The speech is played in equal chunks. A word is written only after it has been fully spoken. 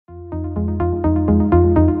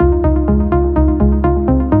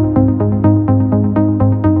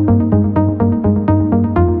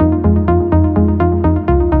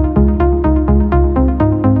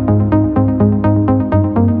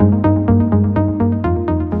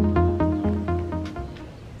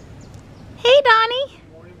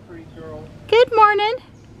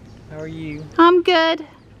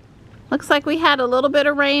Looks like we had a little bit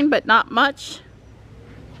of rain, but not much.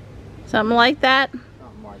 Something like that.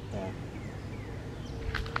 Something like that.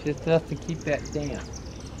 Just enough to keep that damp.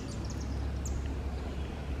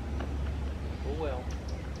 Oh well.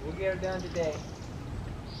 We'll get her done today.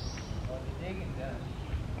 Well, the digging done.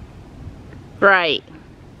 Right.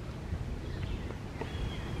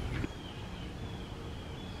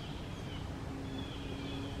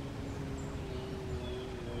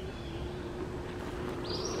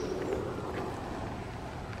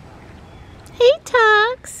 Hey,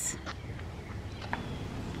 Tux.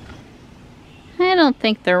 I don't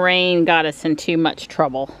think the rain got us in too much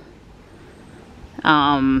trouble.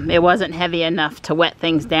 It wasn't heavy enough to wet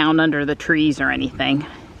things down under the trees or anything.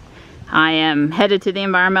 I am headed to the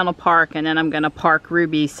environmental park, and then I'm going to park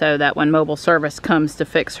Ruby so that when mobile service comes to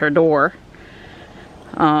fix her door,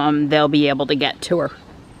 they'll be able to get to her.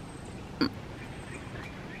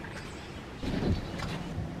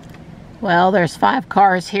 Well, there's 5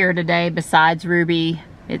 cars here today besides Ruby.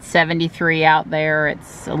 It's 73 out there.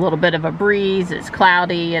 It's a little bit of a breeze. It's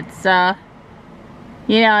cloudy. It's,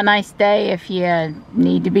 you know, a nice day if you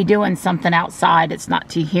need to be doing something outside. It's not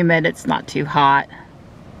too humid. It's not too hot.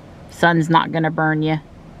 Sun's not going to burn you.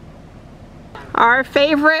 Our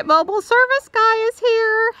favorite mobile service guy is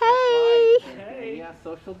here. Hey! Hey! Yeah,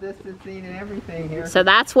 social distancing and everything here. So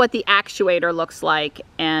that's what the actuator looks like,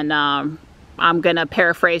 and I'm gonna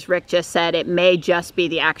paraphrase Rick just said. It may just be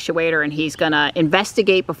the actuator, and he's gonna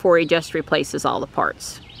investigate before he just replaces all the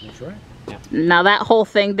parts. That's right. Yeah. Now that whole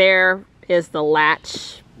thing there is the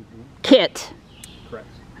latch kit. Correct.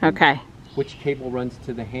 Okay. Which cable runs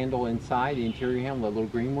to the handle inside, the interior handle, the little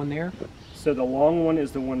green one there? So the long one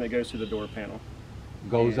is the one that goes to the door panel.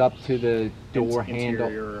 Goes up to the door handle.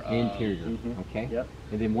 Interior. Okay. Yep.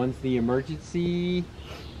 And then one's the emergency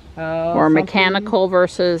Or mechanical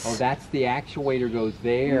versus... Oh, that's the actuator goes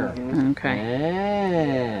there.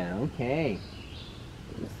 Okay. Ah, okay.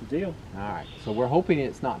 That's the deal. Alright, so we're hoping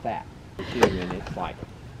it's not that. And it's like...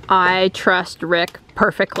 I trust Rick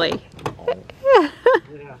perfectly. Oh. Yeah.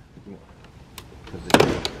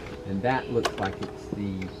 And that looks like it's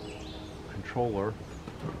the controller.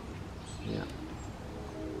 Yeah.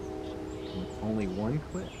 And it's only one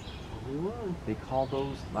clip. They call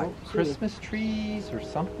those like Christmas trees or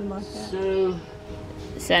something like that.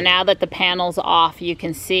 So now that the panel's off, you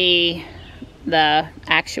can see the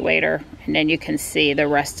actuator, and then you can see the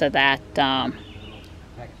rest of that that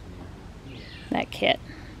kit.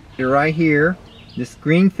 Right here, this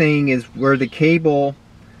green thing is where the cable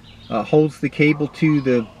holds the cable to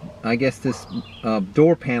the, I guess, this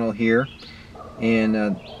door panel here, and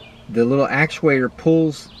the little actuator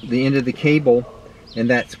pulls the end of the cable, and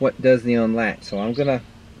that's what does the unlatch. So I'm gonna,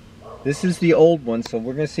 this is the old one, so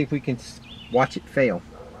we're gonna see if we can watch it fail.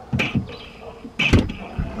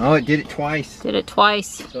 Oh, it did it twice. Did it twice.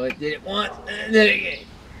 So it did it once, and then again.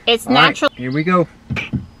 It's natural. Right, here we go.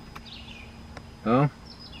 Oh,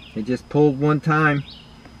 it just pulled one time,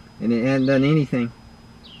 and it hadn't done anything.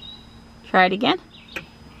 Try it again.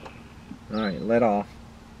 All right, let off.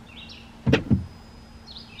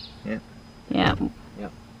 Yeah. Yeah. Yeah,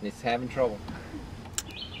 it's having trouble.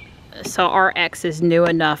 So RX is new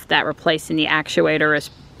enough that replacing the actuator is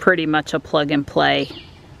pretty much a plug and play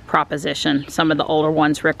proposition. Some of the older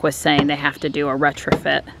ones, Rick was saying, they have to do a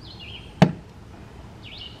retrofit.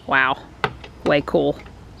 Wow, way cool.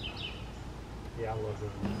 Yeah, I love it.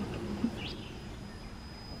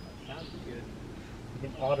 Sounds good. You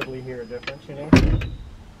can audibly hear a difference, you know?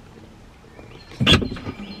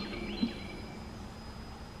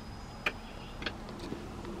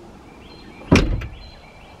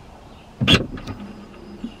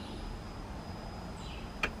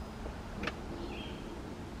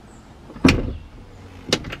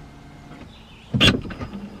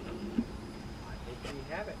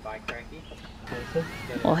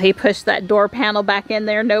 Well, he pushed that door panel back in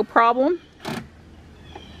there, no problem.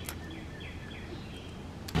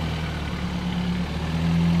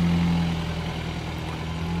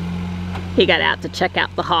 He got out to check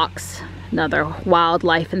out the hawks, another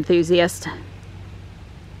wildlife enthusiast.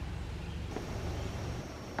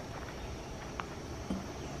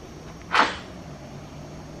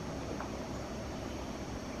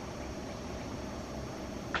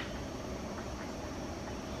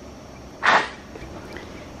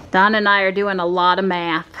 Don and I are doing a lot of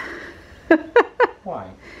math.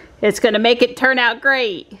 Why? It's gonna make it turn out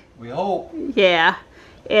great. We hope. Yeah.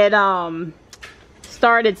 It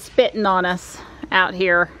started spitting on us out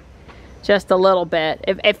here just a little bit.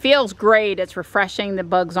 It feels great. It's refreshing. The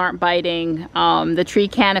bugs aren't biting. The tree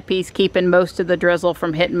canopy's keeping most of the drizzle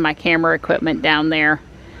from hitting my camera equipment down there.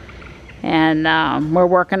 And we're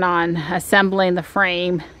working on assembling the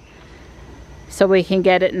frame so we can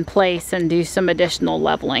get it in place and do some additional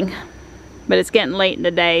leveling. But it's getting late in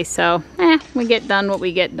the day, so we get done what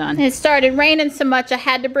we get done. It started raining so much I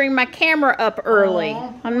had to bring my camera up early.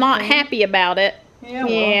 I'm not happy about it.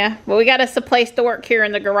 Yeah, well, we got us a place to work here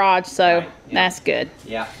in the garage, so that's good.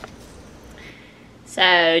 Yeah.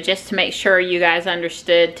 So just to make sure you guys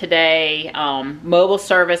understood today, mobile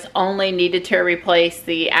service only needed to replace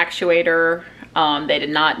the actuator. They did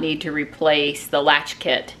not need to replace the latch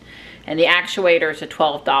kit. And the actuator is a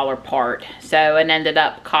 $12 part. So it ended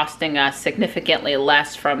up costing us significantly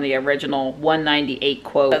less from the original $198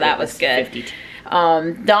 quote. So that was good.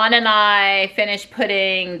 Dawn and I finished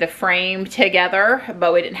putting the frame together,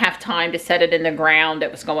 but we didn't have time to set it in the ground. It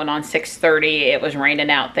was going on 6:30. It was raining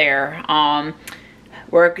out there.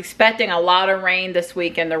 We're expecting a lot of rain this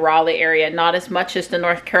week in the Raleigh area, not as much as the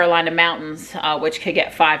North Carolina mountains, which could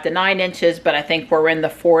get 5 to 9 inches, but I think we're in the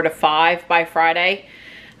 4 to 5 by Friday.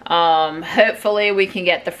 Hopefully we can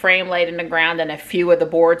get the frame laid in the ground and a few of the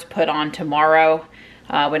boards put on tomorrow.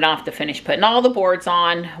 We don't have to finish putting all the boards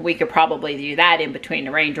on. We could probably do that in between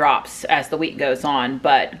the raindrops as the week goes on,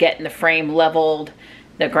 but getting the frame leveled,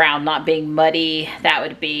 the ground not being muddy, that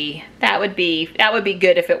would be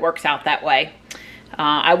good if it works out that way.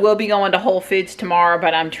 I will be going to Whole Foods tomorrow,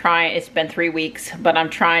 but I'm trying, it's been 3 weeks, but I'm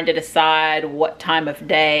trying to decide what time of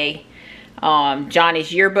day.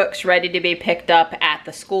 Johnny's yearbook's ready to be picked up at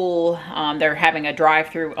the school. They're having a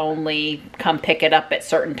drive-through only. Come pick it up at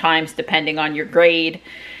certain times depending on your grade.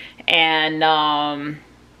 And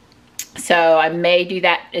so I may do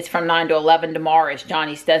that. It's from 9 to 11 tomorrow. It's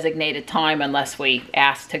Johnny's designated time unless we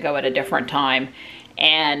ask to go at a different time.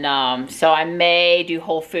 And so I may do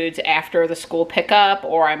Whole Foods after the school pickup,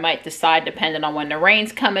 or I might decide, depending on when the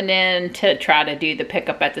rain's coming in, to try to do the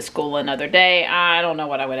pickup at the school another day. I don't know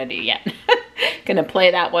what I'm going to do yet. Gonna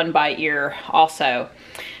play that one by ear also.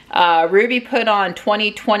 Ruby put on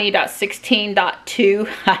 2020.16.2.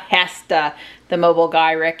 I asked the mobile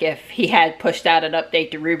guy, Rick, if he had pushed out an update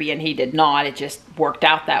to Ruby, and he did not. It just worked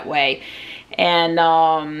out that way. And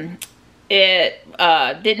it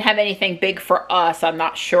didn't have anything big for us. I'm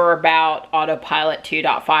not sure about Autopilot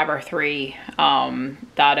 2.5 or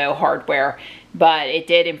 3.0 hardware, but it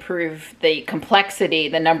did improve the complexity,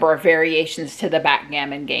 the number of variations to the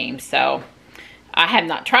backgammon game. So I have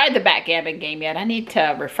not tried the backgammon game yet. I need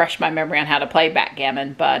to refresh my memory on how to play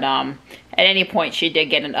backgammon, but at any point she did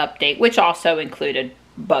get an update, which also included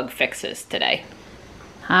bug fixes today.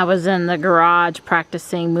 I was in the garage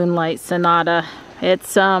practicing Moonlight Sonata.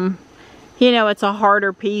 It's you know, it's a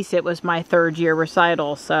harder piece. It was my 3rd year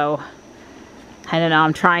recital, so I don't know,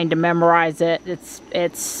 I'm trying to memorize it.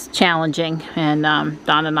 It's challenging, and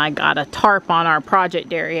Don and I got a tarp on our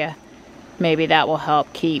project area. Maybe that will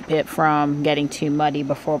help keep it from getting too muddy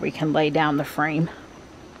before we can lay down the frame.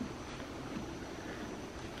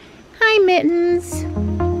 Hi, Mittens.